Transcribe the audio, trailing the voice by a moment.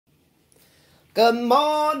Good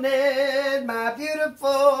morning, my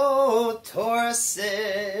beautiful Tauruses.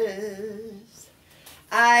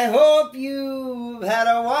 I hope you've had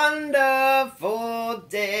a wonderful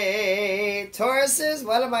day. Tauruses,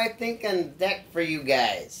 what am I thinking deck for you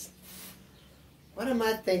guys? What am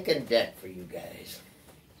I thinking deck for you guys?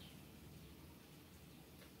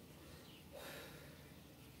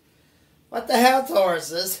 What the hell,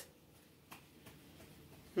 Tauruses?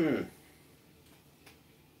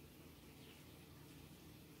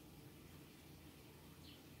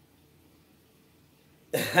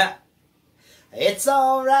 It's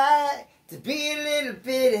alright to be a little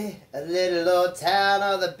bitty, a little old town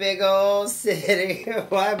or the big old city.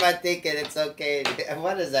 Why am I thinking it's okay?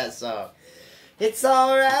 What is that song? It's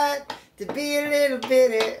alright to be a little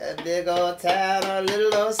bitty, a big old town or a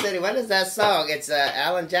little old city. What is that song? It's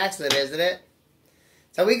Alan Jackson, isn't it?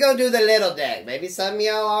 So we gonna do the little deck. Maybe some of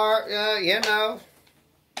y'all are, you know,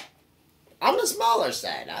 on the smaller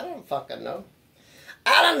side. I don't fucking know.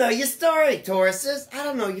 I don't know your story, Tauruses. I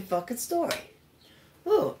don't know your fucking story.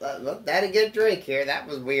 Oh, look, Daddy get a drink here. That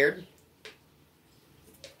was weird.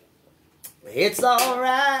 It's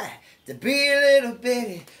alright to be a little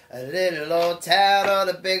bitty, a little old town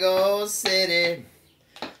or the big old city.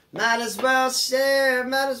 Might as well share,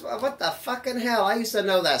 might as well. What the fucking hell? I used to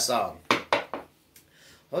know that song.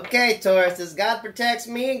 Okay, Tauruses. God protects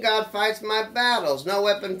me and God fights my battles. No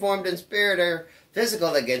weapon formed in spirit or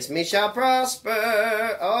physical against me shall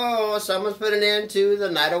prosper. Oh, someone's put an end to the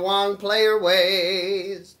Knight of Wands player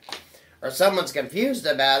ways. Or someone's confused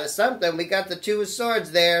about it. Something. We got the Two of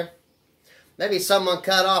Swords there. Maybe someone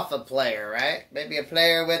cut off a player, right? Maybe a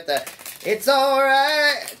player with the... It's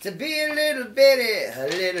alright to be a little bitty, a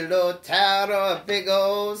little old town or a big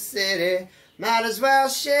old city. Might as well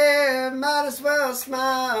share, might as well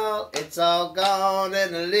smile. It's all gone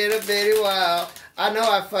in a little bitty while. I know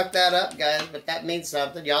I fucked that up, guys, but that means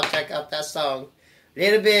something. Y'all check out that song.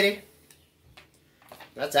 Little bitty.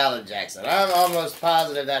 That's Alan Jackson. I'm almost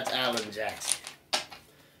positive that's Alan Jackson.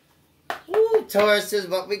 Woo, Tauruses,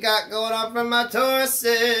 what we got going on from my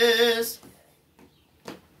Tauruses?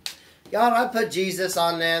 Y'all, I put Jesus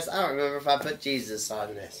on this. I don't remember if I put Jesus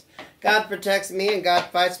on this. God protects me and God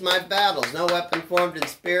fights my battles. No weapon formed in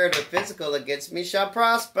spirit or physical against me shall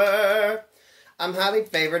prosper. I'm highly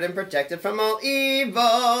favored and protected from all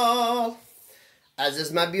evil. As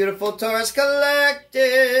is my beautiful Taurus collective.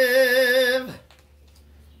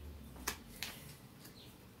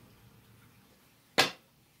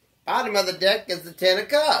 Bottom of the deck is the Ten of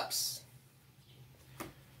Cups.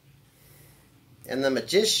 And the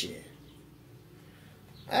Magician.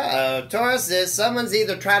 Uh-oh, Tauruses, someone's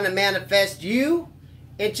either trying to manifest you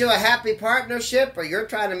into a happy partnership or you're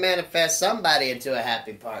trying to manifest somebody into a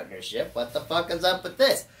happy partnership. What the fuck is up with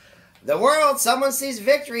this? The World, someone sees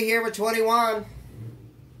victory here with 21.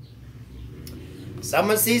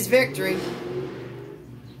 Someone sees victory.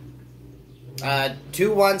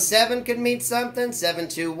 217 could mean something.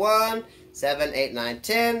 721, 7, 8, 9,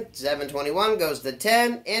 10. 721 goes to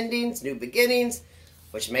 10. Endings, new beginnings.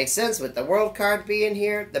 Which makes sense with the World card being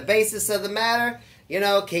here. The basis of the matter, you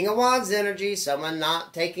know, King of Wands energy, someone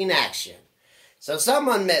not taking action. So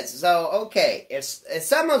someone missed. So, okay, if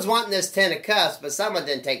someone's wanting this Ten of Cups, but someone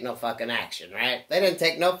didn't take no fucking action, right? They didn't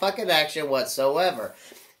take no fucking action whatsoever.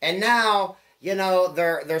 And now, you know,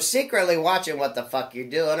 they're secretly watching what the fuck you're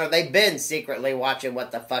doing, or they've been secretly watching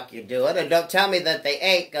what the fuck you're doing. And don't tell me that they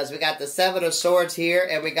ain't, because we got the Seven of Swords here,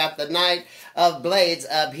 and we got the Knight of Blades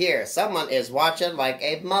up here. Someone is watching like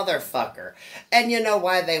a motherfucker. And you know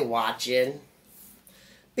why they watching?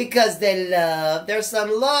 Because they love. There's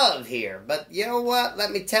some love here. But you know what?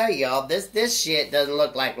 Let me tell y'all, this shit doesn't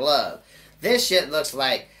look like love. This shit looks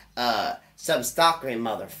like some stalking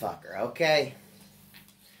motherfucker, okay?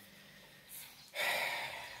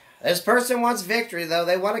 This person wants victory, though.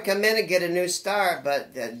 They want to come in and get a new start,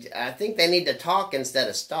 but I think they need to talk instead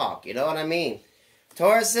of stalk. You know what I mean?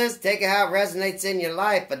 Tauruses, take it how it resonates in your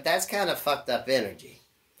life, but that's kind of fucked up energy.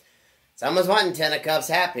 Someone's wanting Ten of Cups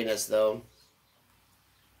happiness, though.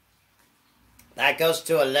 That goes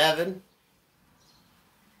to 11.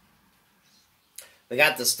 We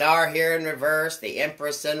got the Star here in reverse, the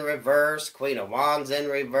Empress in reverse, Queen of Wands in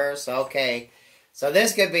reverse. Okay, so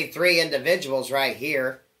this could be 3 individuals right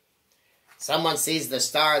here. Someone sees the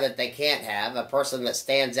star that they can't have, a person that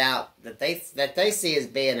stands out that they see as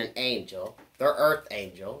being an angel. Their earth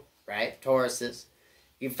angel, right? Tauruses.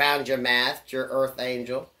 You found your math, your earth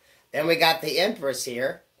angel. Then we got the Empress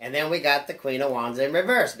here, and then we got the Queen of Wands in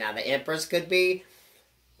reverse. Now the Empress could be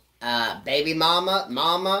baby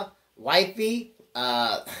mama, wifey.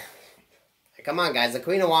 I Come on, guys. The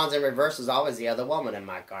Queen of Wands in reverse is always the other woman in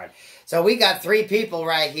my card. So we got 3 people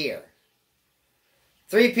right here.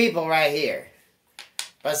 3 people right here.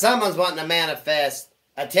 But someone's wanting to manifest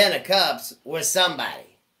a 10 of Cups with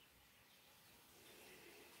somebody.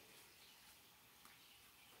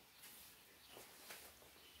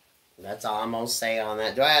 That's all I'm going to say on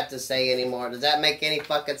that. Do I have to say any more? Does that make any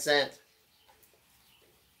fucking sense?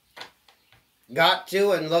 Got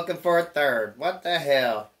 2 and looking for a 3rd. What the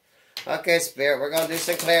hell? Okay, Spirit, we're going to do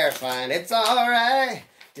some clarifying. It's alright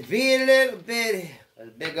to be a little bitty, a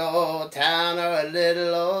big old town or a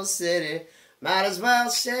little old city. Might as well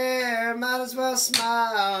share, might as well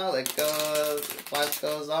smile. It goes, life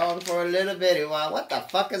goes on for a little bitty while. What the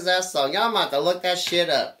fuck is that song? Y'all might have to look that shit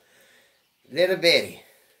up. Little bitty.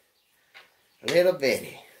 Little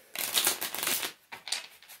bitty.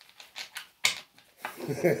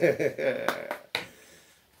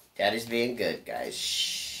 Daddy's being good, guys.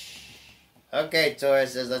 Shh. Okay,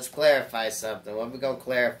 Taurus says, let's clarify something. What are we going to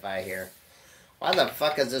clarify here? Why the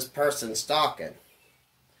fuck is this person stalking?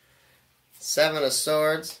 7 of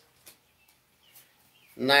Swords.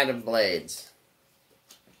 Knight of Blades.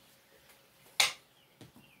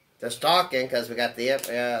 They're stalking because we got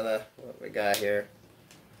what we got here.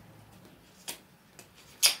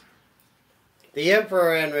 The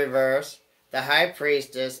Emperor in reverse. The High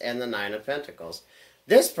Priestess and the 9 of Pentacles.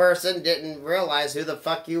 This person didn't realize who the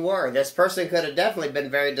fuck you were. This person could have definitely been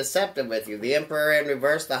very deceptive with you. The Emperor in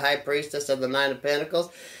reverse, the High Priestess, and the 9 of Pentacles.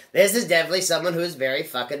 This is definitely someone who's very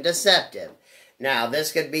fucking deceptive. Now,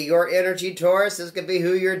 this could be your energy, Taurus. This could be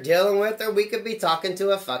who you're dealing with, or we could be talking to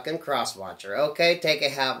a fucking cross-watcher. Okay? Take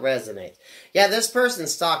it how it resonates. Yeah, this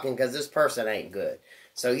person's stalking because this person ain't good.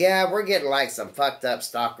 So, yeah, we're getting like some fucked up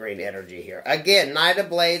stalkering energy here. Again, Knight of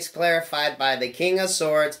Blades clarified by the King of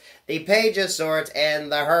Swords, the Page of Swords,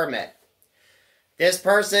 and the Hermit. This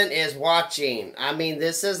person is watching. I mean,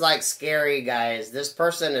 this is like scary, guys. This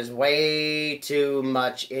person is way too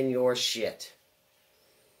much in your shit.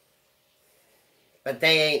 But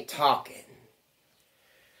they ain't talking.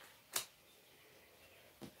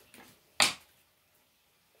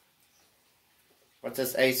 What's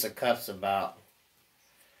this Ace of Cups about?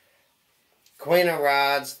 Queen of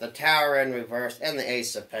Rods, the Tower in reverse, and the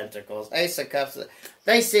Ace of Pentacles. Ace of Cups,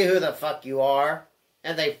 they see who the fuck you are,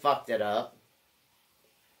 and they fucked it up.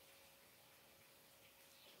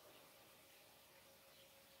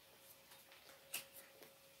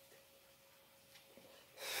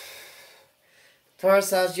 Taurus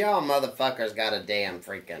says, y'all motherfuckers got a damn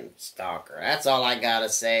freaking stalker. That's all I gotta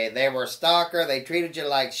say. They were a stalker. They treated you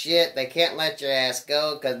like shit. They can't let your ass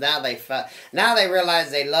go because now they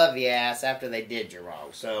realize they love your ass after they did you wrong.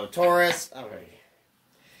 So, Taurus, okay.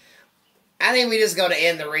 I think we just go to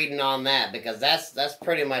end the reading on that because that's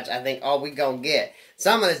pretty much, I think, all we gonna get.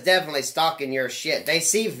 Someone is definitely stalking your shit. They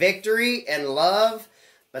see victory and love,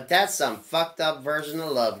 but that's some fucked up version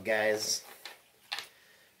of love, guys.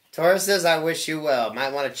 Taurus says, I wish you well.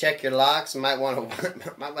 Might want to check your locks. Might want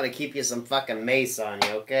to keep you some fucking mace on you,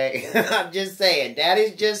 okay? I'm just saying.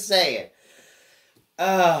 Daddy's just saying.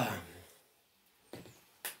 Okay,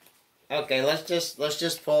 let's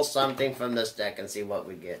just pull something from this deck and see what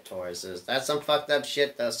we get, Taurus. That's some fucked up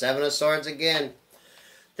shit, though. 7 of Swords again.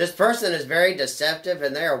 This person is very deceptive,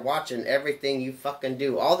 and they are watching everything you fucking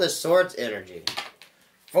do. All this Swords energy.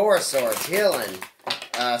 4 of Swords, healing.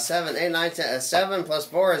 7, 8, 9, 10. 7 plus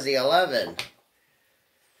 4 is the 11.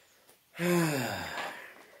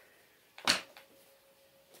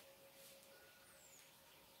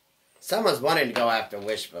 Someone's wanting to go after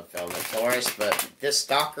wish fulfillment, Taurus, but this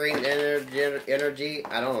stalkering energy,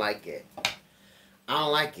 I don't like it. I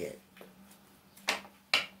don't like it.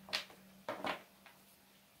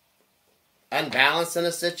 Unbalanced in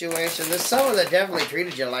a situation. There's someone that definitely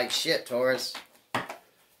treated you like shit, Taurus.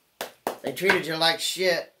 They treated you like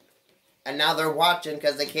shit, and now they're watching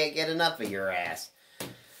because they can't get enough of your ass.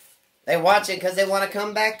 They watching because they want to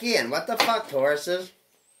come back in. What the fuck, Tauruses?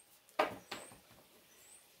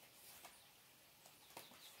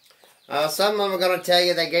 Some of them are going to tell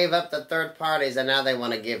you they gave up the third parties, and now they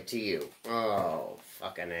want to give to you. Oh,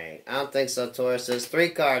 fucking A. I don't think so, Tauruses. 3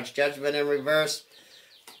 cards. Judgment in reverse.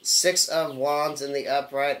 6 of Wands in the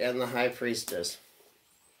upright, and the High Priestess.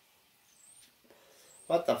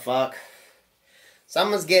 What the fuck?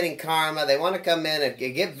 Someone's getting karma. They want to come in and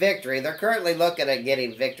get victory. They're currently looking at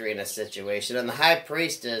getting victory in a situation. And the High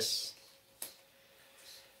Priestess...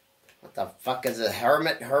 What the fuck is it?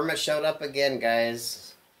 Hermit? Hermit showed up again,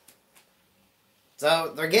 guys.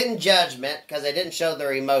 So, they're getting judgment because they didn't show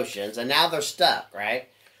their emotions. And now they're stuck, right?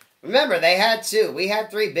 Remember, they had 2. We had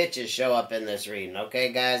 3 bitches show up in this reading,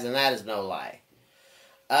 okay, guys? And that is no lie.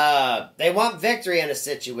 They want victory in a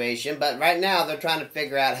situation, but right now they're trying to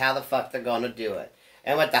figure out how the fuck they're going to do it.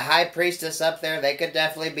 And with the High Priestess up there, they could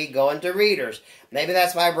definitely be going to readers. Maybe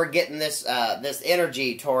that's why we're getting this this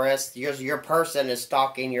energy, Taurus. Your person is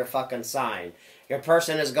stalking your fucking sign. Your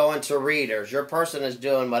person is going to readers. Your person is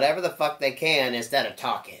doing whatever the fuck they can instead of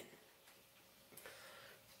talking.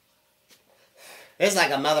 It's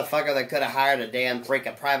like a motherfucker that could have hired a damn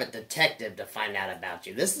freaking private detective to find out about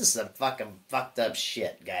you. This is some fucking fucked up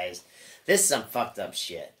shit, guys. This is some fucked up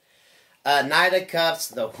shit. Knight of Cups,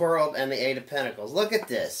 the World, and the Eight of Pentacles. Look at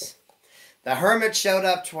this. The Hermit showed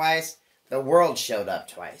up twice. The World showed up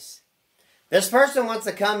twice. This person wants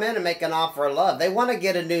to come in and make an offer of love. They want to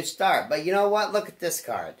get a new start. But you know what? Look at this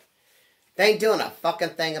card. They ain't doing a fucking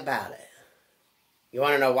thing about it. You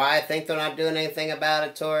want to know why I think they're not doing anything about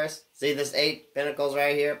it, Taurus? See this 8 Pentacles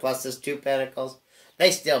right here, plus this 2 Pentacles?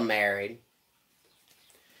 They still married.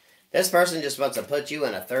 This person just wants to put you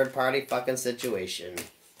in a third-party fucking situation.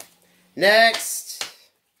 Next!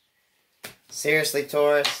 Seriously,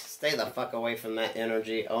 Taurus, stay the fuck away from that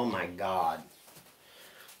energy. Oh my god.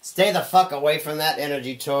 Stay the fuck away from that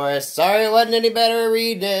energy, Taurus. Sorry it wasn't any better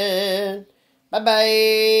reading.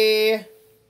 Bye-bye.